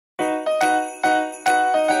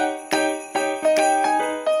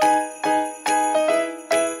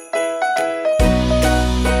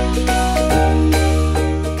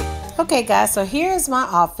Okay guys, so here's my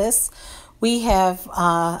office. We have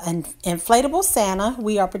an inflatable Santa.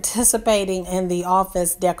 We are participating in the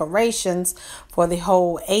office decorations for the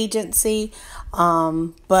whole agency,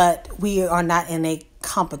 but we are not in a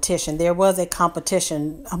competition. There was a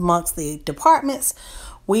competition amongst the departments.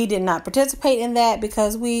 We did not participate in that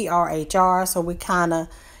because we are HR, so we kind of,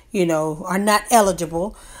 are not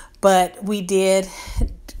eligible, but we did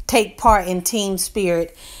take part in team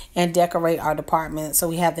spirit and decorate our department. So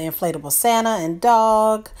we have the inflatable Santa and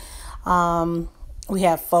dog. We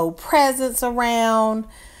have faux presents around.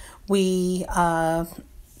 We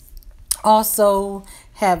also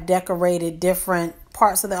have decorated different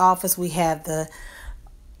parts of the office. We have the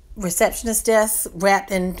receptionist desk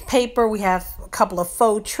wrapped in paper. We have a couple of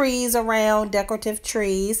faux trees around, decorative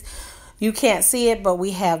trees. You can't see it, but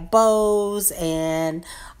we have bows and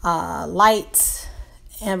lights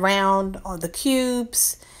around on the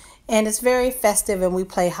cubes, and it's very festive, and we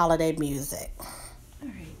play holiday music. All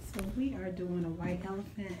right, so we are doing a white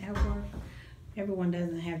elephant at work. Everyone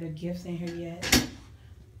doesn't have their gifts in here yet,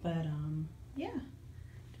 but yeah,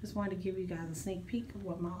 just wanted to give you guys a sneak peek of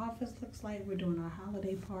what my office looks like. We're doing our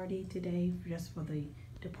holiday party today just for the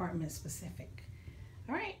department specific.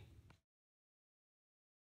 All right.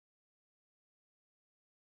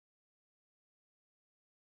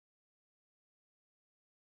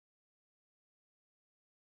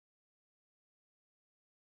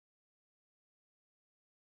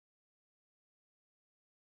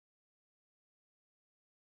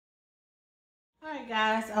 Alright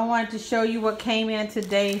guys, I wanted to show you what came in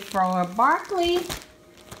today from Barkley.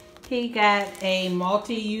 He got a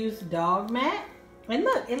multi-use dog mat. And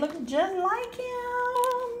look, it looks just like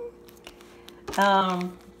him.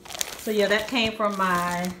 So yeah, that came from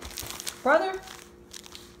my brother.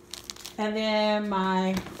 And then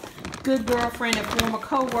my good girlfriend and former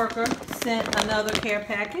co-worker sent another care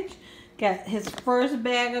package. Got his first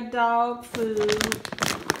bag of dog food.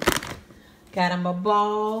 Got him a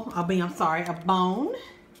bone.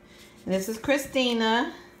 And this is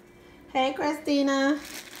Christina. Hey, Christina.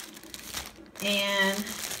 And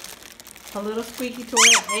a little squeaky toy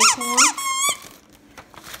acorn.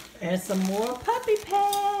 And some more puppy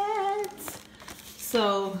pads.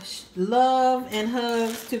 So, love and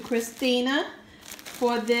hugs to Christina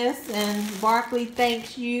for this. And Barkley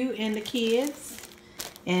thanks you and the kids.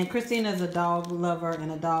 And Christina's a dog lover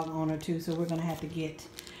and a dog owner too. So, we're going to have to get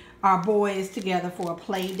our boys together for a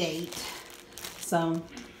play date. So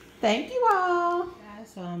thank you all.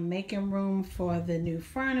 Guys, so I'm making room for the new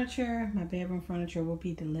furniture. My bedroom furniture will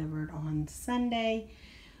be delivered on Sunday.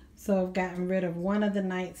 So I've gotten rid of one of the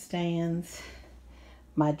nightstands,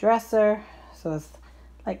 my dresser. So it's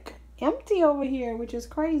like empty over here, which is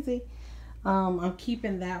crazy. I'm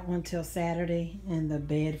keeping that one till Saturday, and the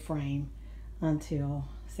bed frame until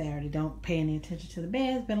Saturday. Don't pay any attention to the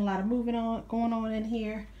bed. There's been a lot of moving going on in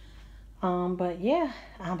here. But yeah,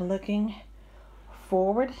 I'm looking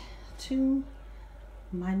forward to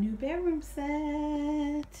my new bedroom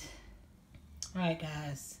set. Alright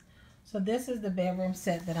guys, so this is the bedroom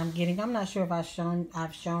set that I'm getting. I'm not sure if I've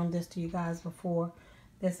shown this to you guys before.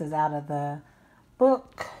 This is out of the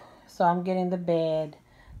book. So I'm getting the bed,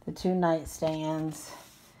 the two nightstands,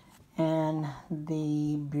 and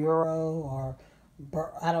the bureau or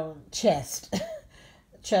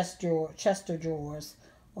Chester drawers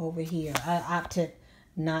over here. I opted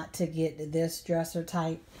not to get this dresser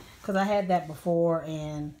type because I had that before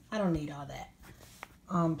and I don't need all that.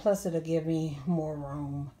 Plus it'll give me more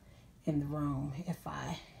room in the room if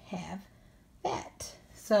I have that.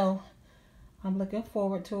 So I'm looking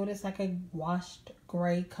forward to it. It's like a washed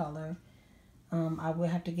gray color. I will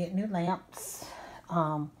have to get new lamps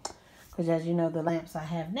because as you know, the lamps I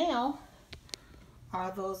have now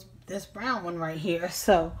are this brown one right here.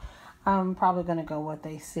 So I'm probably going to go with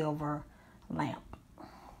a silver lamp.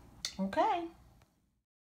 Okay.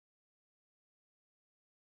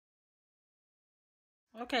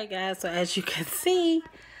 Okay, guys. So as you can see,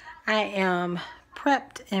 I am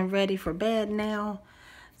prepped and ready for bed now.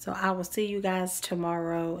 So I will see you guys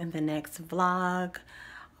tomorrow in the next vlog.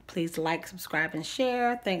 Please like, subscribe, and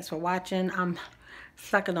share. Thanks for watching. I'm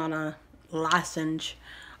sucking on a lozenge.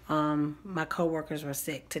 My coworkers were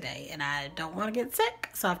sick today and I don't want to get sick,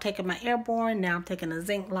 so I've taken my airborne. Now I'm taking a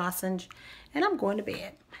zinc lozenge and I'm going to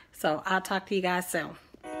bed. So I'll talk to you guys soon.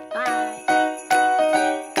 Bye.